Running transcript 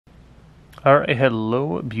Alright,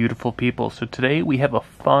 hello beautiful people. So today we have a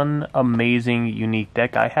fun, amazing, unique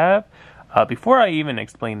deck I have. Before I even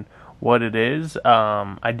explain what it is,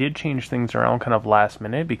 I did change things around kind of last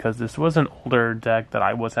minute because this was an older deck that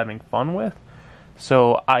I was having fun with.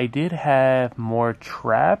 So I did have more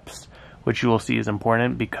traps, which you will see is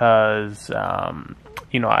important because,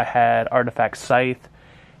 I had Artifact Scythe,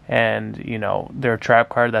 and they're a trap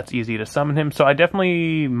card that's easy to summon him, so I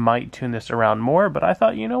definitely might tune this around more, but I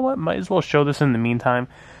thought, you know what, might as well show this in the meantime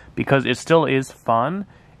because it still is fun.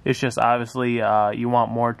 It's just obviously you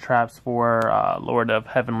want more traps for Lord of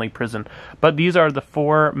Heavenly Prison, but these are the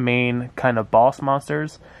four main kind of boss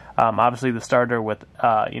monsters. Obviously the starter with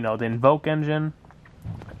the Invoke engine,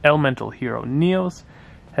 Elemental Hero Neos,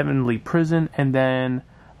 Heavenly Prison, and then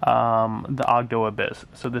the Ogdoabyss.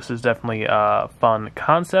 So this is definitely a fun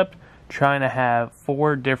concept, trying to have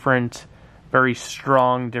four different, very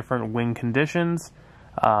strong, different win conditions,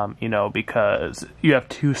 because you have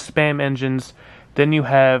two spam engines, then you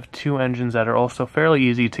have two engines that are also fairly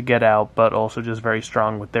easy to get out, but also just very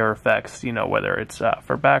strong with their effects, whether it's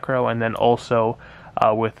for back row, and then also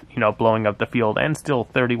with, blowing up the field, and still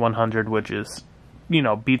 3100, which is,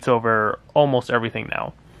 beats over almost everything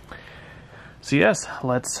now. So yes,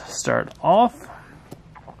 let's start off.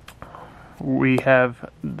 We have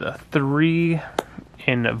the three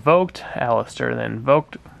Invoked, Alistair, then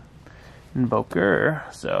Invoker.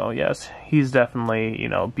 So yes, he's definitely,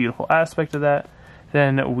 beautiful aspect of that.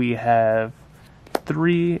 Then we have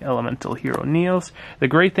three Elemental Hero Neos. The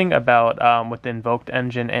great thing about with the Invoked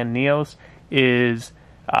engine and Neos is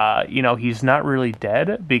he's not really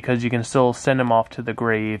dead because you can still send him off to the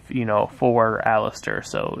grave, for Alistair.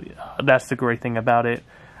 So that's the great thing about it.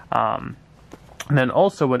 And then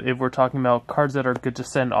also, if we're talking about cards that are good to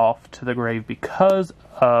send off to the grave because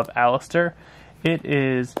of Alistair, it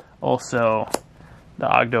is also the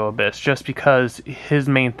Ogdoabyss, just because his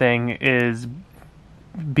main thing is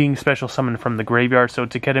being special summoned from the graveyard. So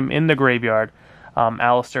to get him in the graveyard,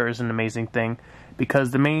 Alistair is an amazing thing.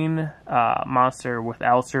 Because the main monster with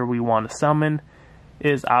Alistair we want to summon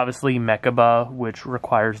is obviously Mechaba, which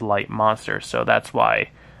requires light monsters. So that's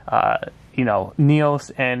why,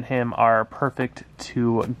 Neos and him are perfect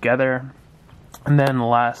together. And then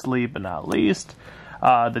lastly but not least,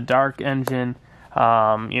 the Dark engine.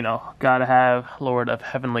 Gotta have Lord of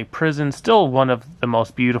Heavenly Prison. Still one of the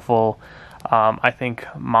most beautiful, I think,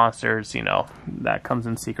 monsters, that comes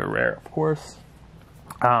in Secret Rare, of course.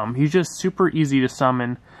 He's just super easy to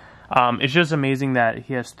summon. It's just amazing that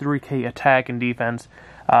he has 3k attack and defense,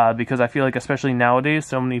 because I feel like especially nowadays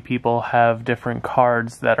so many people have different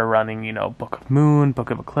cards that are running, Book of Moon,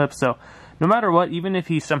 Book of Eclipse, so no matter what, even if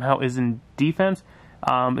he somehow is in defense,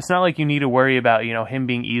 it's not like you need to worry about, him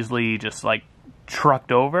being easily just like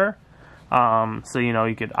trucked over. So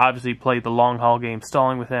you could obviously play the long haul game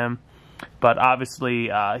stalling with him. But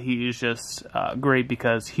obviously, he is just great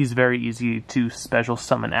because he's very easy to special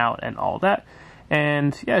summon out and all that.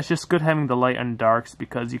 And yeah, it's just good having the light and darks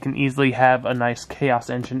because you can easily have a nice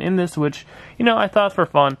chaos engine in this, which, I thought for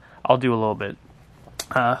fun, I'll do a little bit.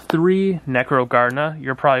 3 Necro Gardener.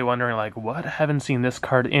 You're probably wondering, like, what? I haven't seen this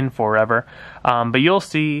card in forever. But you'll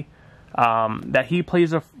see that he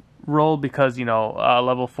plays a role because,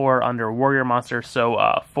 level 4 under Warrior Monster. So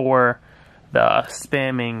for the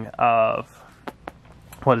spamming of,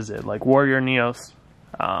 like Warrior Neos,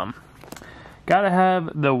 gotta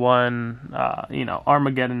have the one,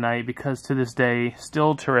 Armageddon Knight, because to this day,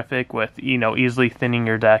 still terrific with, easily thinning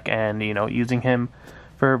your deck and, using him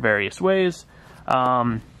for various ways.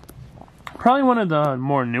 Probably one of the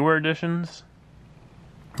more newer additions,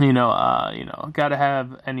 gotta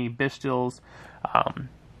have any Bistils.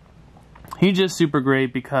 He's just super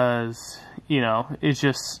great because, it's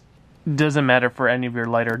just doesn't matter for any of your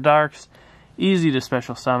lighter darks. Easy to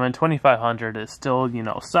special summon. 2500 is still,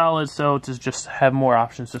 solid, so to just have more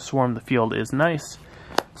options to swarm the field is nice.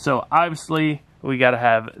 So obviously, we gotta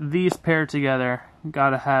have these paired together.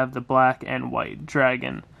 Gotta have the black and white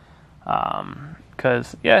dragon.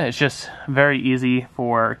 Because, yeah, it's just very easy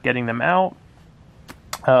for getting them out.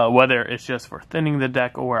 Whether it's just for thinning the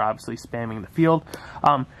deck or obviously spamming the field.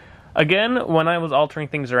 Again, when I was altering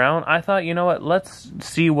things around, I thought, you know what, let's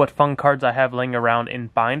see what fun cards I have laying around in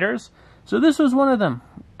binders. So this was one of them,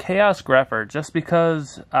 Chaos Grepher, just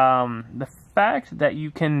because the fact that you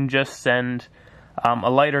can just send a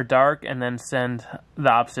lighter dark and then send the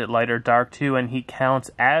opposite lighter dark too, and he counts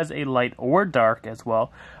as a light or dark as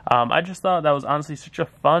well. I just thought that was honestly such a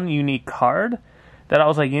fun, unique card that I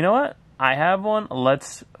was like, you know what, I have one,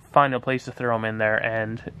 let's find a place to throw him in there,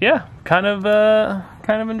 and yeah, kind of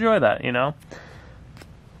enjoy that,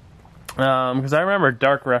 Because I remember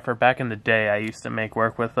Dark Refer back in the day, I used to make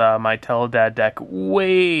work with my Teledad deck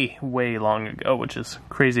way long ago, which is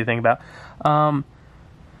crazy to think about.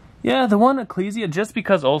 Yeah, the one Ecclesia, just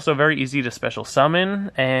because also very easy to special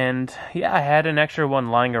summon, and yeah, I had an extra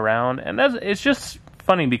one lying around, and it's just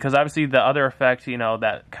funny because obviously the other effect, you know,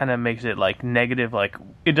 that kind of makes it like negative, like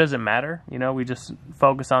it doesn't matter, you know, we just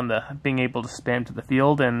focus on the being able to spam to the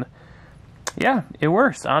field, and yeah, it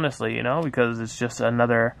works, honestly, you know, because it's just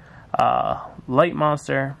another light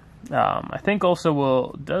monster. I think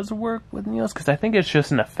also does work with Neos, because I think it's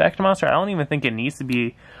just an effect monster. I don't even think it needs to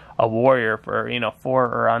be a warrior for, you know, 4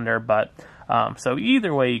 or under, but so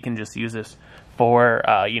either way you can just use this for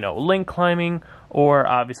you know, link climbing, or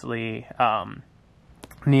obviously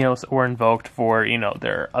Neos or Invoked for, you know,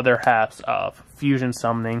 their other halves of fusion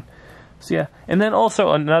summoning. So yeah, and then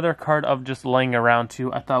also another card of just laying around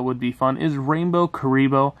too I thought would be fun is Rainbow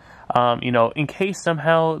Karibo. You know, in case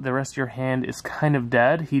somehow the rest of your hand is kind of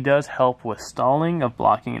dead, he does help with stalling of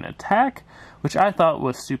blocking an attack, which I thought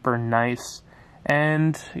was super nice.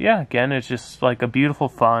 And yeah, again, it's just like a beautiful,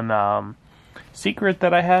 fun secret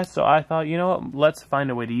that I had. So I thought, you know what, let's find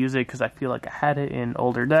a way to use it, because I feel like I had it in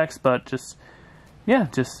older decks, but just, yeah,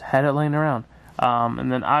 just had it laying around.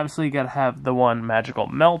 And then obviously you gotta have the one Magical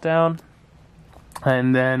Meltdown.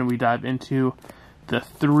 And then we dive into the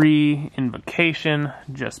 3 Invocation,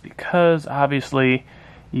 just because obviously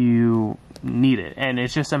you need it. And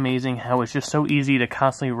it's just amazing how it's just so easy to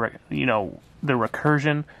constantly, you know, the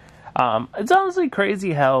recursion. It's honestly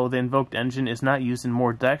crazy how the Invoked engine is not used in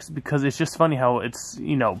more decks, because it's just funny how it's,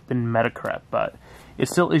 you know, been meta crap, but it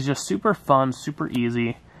still is just super fun, super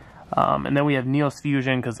easy. And then we have Neos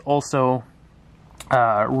Fusion, because also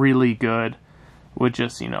really good with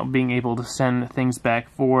just, you know, being able to send things back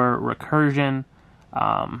for recursion.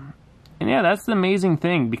 And yeah, that's the amazing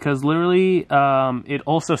thing, because literally it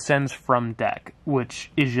also sends from deck,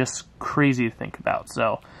 which is just crazy to think about.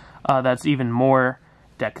 So that's even more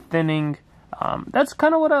deck thinning. That's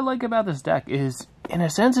kind of what I like about this deck, is in a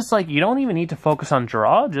sense it's like you don't even need to focus on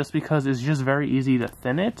draw, just because it's just very easy to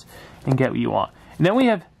thin it and get what you want. And then we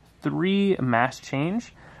have 3 Mass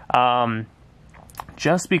Change,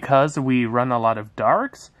 just because we run a lot of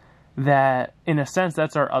darks, that in a sense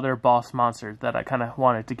that's our other boss monsters that I kind of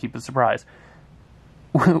wanted to keep a surprise.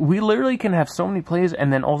 We literally can have so many plays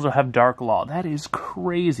and then also have Dark Law. That is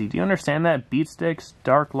crazy. Do you understand that? Beat Sticks,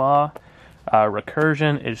 Dark Law,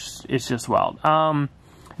 recursion, it's just wild. And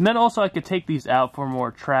then also I could take these out for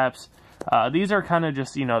more traps. These are kind of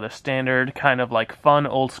just, you know, the standard kind of like fun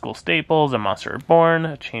old school staples: a Monster Reborn,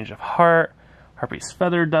 a Change of Heart, Harpy's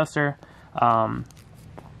Feather Duster.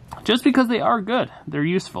 Just because they are good, they're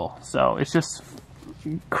useful. So it's just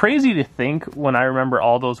crazy to think when I remember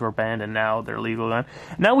all those were banned and now they're legal again.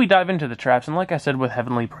 Now we dive into the traps, and like I said with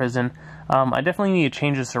Heavenly Prison, I definitely need to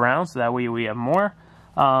change this around so that way we have more.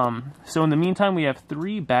 So in the meantime, we have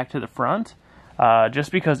 3 back to the front,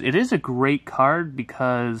 just because it is a great card,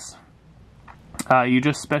 because you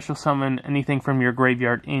just special summon anything from your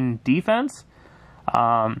graveyard in defense.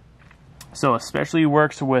 So especially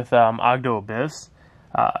works with Ogdoabyss,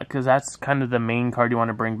 because that's kind of the main card you want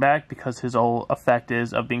to bring back, because his whole effect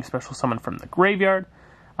is of being special summoned from the graveyard.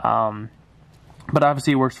 But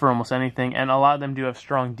obviously it works for almost anything, and a lot of them do have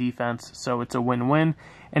strong defense, so it's a win-win.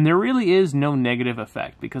 And there really is no negative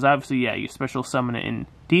effect, because obviously, yeah, you special summon it in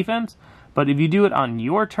defense, but if you do it on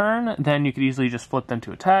your turn, then you could easily just flip them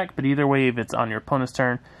to attack. But either way, if it's on your opponent's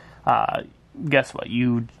turn, guess what?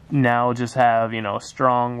 You now just have, you know, a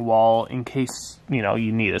strong wall in case, you know,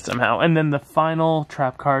 you need it somehow. And then the final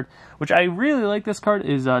trap card, which I really like this card,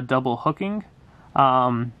 is Double Hooking.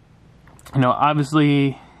 You know,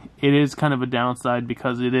 obviously it is kind of a downside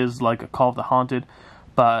because it is like a Call of the Haunted,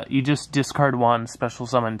 but you just discard 1, special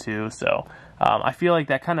summon 2, so I feel like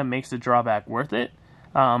that kind of makes the drawback worth it.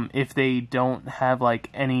 If they don't have like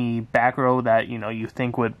any back row that, you know, you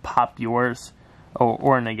think would pop yours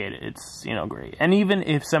or negate it, it's, you know, great. And even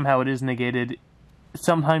if somehow it is negated,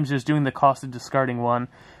 sometimes just doing the cost of discarding 1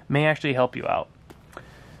 may actually help you out.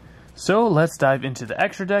 So let's dive into the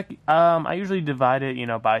extra deck. I usually divide it, you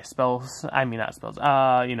know, by spells, I mean not spells,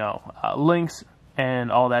 you know, links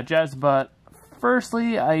and all that jazz, but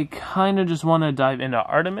firstly, I kind of just want to dive into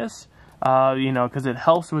Artemis, you know, because it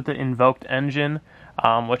helps with the Invoked engine,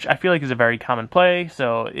 which I feel like is a very common play.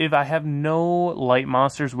 So if I have no light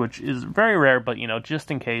monsters, which is very rare, but, you know, just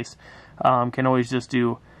in case, can always just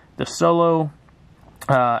do the solo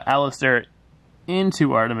Alistair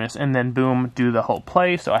into Artemis, and then boom, do the whole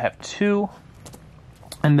play. So I have 2,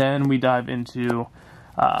 and then we dive into,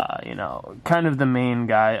 you know, kind of the main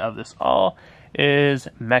guy of this all is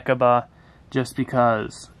Mechaba, just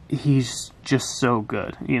because he's just so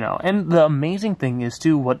good, you know. And the amazing thing is,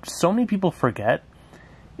 too, what so many people forget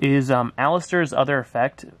is Alistair's other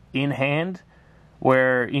effect in hand,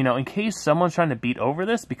 where, you know, in case someone's trying to beat over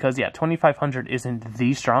this, because, yeah, 2500 isn't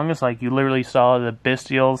the strongest, like, you literally saw the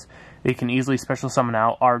Bestials, they can easily special summon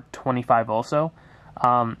out, are 25 also.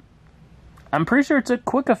 I'm pretty sure it's a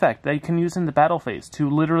quick effect that you can use in the battle phase to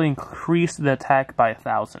literally increase the attack by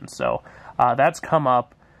 1,000. So that's come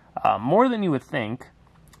up more than you would think,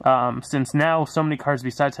 since now so many cards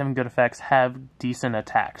besides having good effects have decent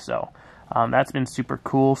attacks. So that's been super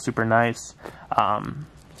cool, super nice.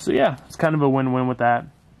 So yeah, it's kind of a win-win with that.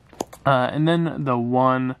 And then the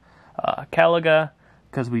one Caliga,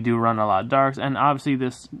 because we do run a lot of darks, and obviously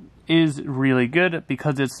this is really good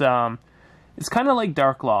because it's kind of like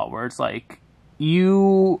Dark Law, where it's like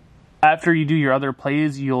you, after you do your other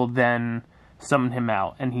plays, you'll then summon him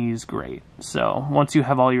out, and he's great. So once you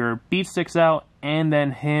have all your beat sticks out, and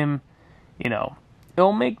then him, you know,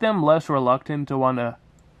 it'll make them less reluctant to want to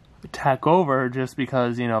attack over, just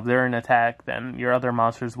because, you know, if they're in attack, then your other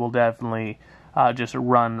monsters will definitely just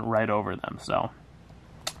run right over them. So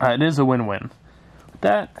it is a win-win with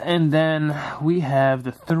that. And then we have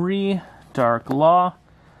the 3 Dark Law,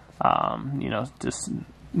 you know, just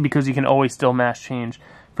because you can always still mass change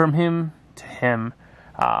from him to him,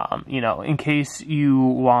 you know, in case you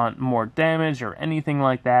want more damage or anything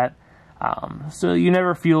like that. So you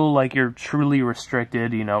never feel like you're truly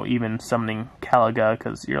restricted, you know, even summoning Caliga,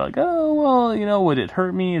 because you're like, oh, well, you know, would it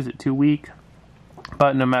hurt me? Is it too weak?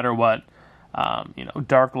 But no matter what, you know,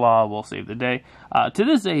 Dark Law will save the day. To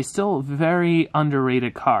this day, still a very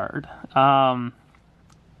underrated card. And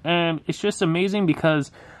it's just amazing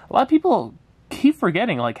because a lot of people keep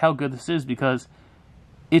forgetting, like, how good this is, because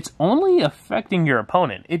it's only affecting your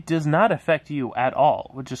opponent. It does not affect you at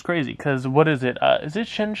all, which is crazy, because what is it? Is it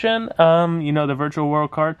Shen Shen? You know, the Virtual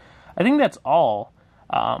World card? I think that's all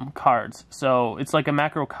cards. So it's like a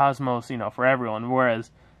macrocosmos, you know, for everyone, whereas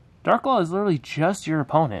Dark Law is literally just your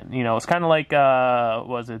opponent. You know, it's kind of like,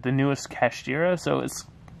 was it the newest Kashtira? So it's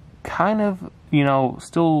kind of, you know,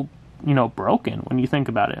 still, you know, broken when you think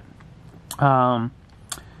about it.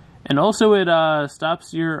 And also it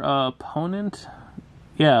stops your opponent.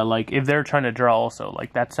 Yeah, like, if they're trying to draw also,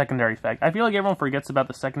 like, that secondary effect. I feel like everyone forgets about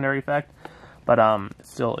the secondary effect, but it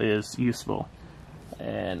still is useful.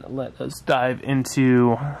 And let us dive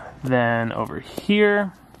into, then, over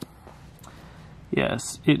here.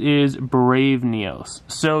 Yes, it is Brave Neos.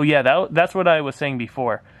 So, yeah, that's what I was saying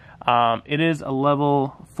before. It is a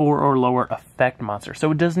level 4 or lower effect monster,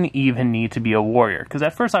 so it doesn't even need to be a warrior. Because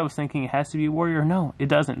at first I was thinking it has to be a warrior. No, it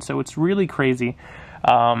doesn't. So it's really crazy.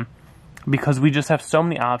 Because we just have so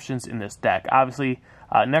many options in this deck. Obviously,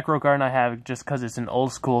 Necro Garden I have just because it's an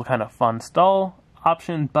old school kind of fun stall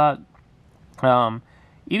option, but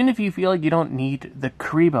even if you feel like you don't need the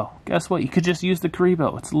Karibo, guess what? You could just use the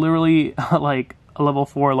Karibo. It's literally like a level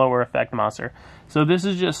 4 lower effect monster. So this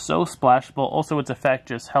is just so splashable. Also, its effect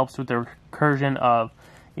just helps with the recursion of,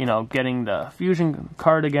 you know, getting the fusion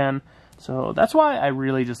card again. So that's why I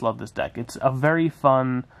really just love this deck. It's a very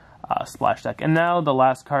fun splash deck. And now the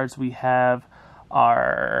last cards we have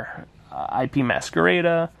are IP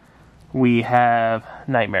Masquerada, we have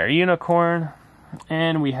Nightmare Unicorn,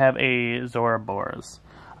 and we have a Zoroboros.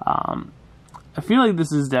 I feel like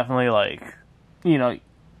this is definitely, like, you know,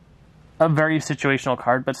 a very situational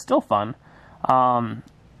card, but still fun. And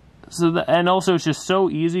also it's just so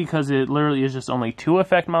easy because it literally is just only 2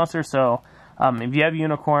 effect monsters. So if you have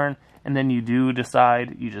Unicorn and then you do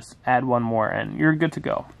decide, you just add 1 more and you're good to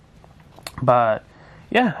go. But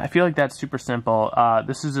yeah, I feel like that's super simple.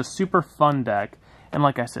 This is a super fun deck, and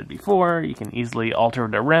like I said before, you can easily alter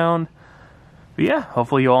it around. But yeah,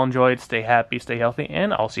 hopefully you all enjoyed. Stay happy, stay healthy,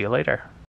 and I'll see you later.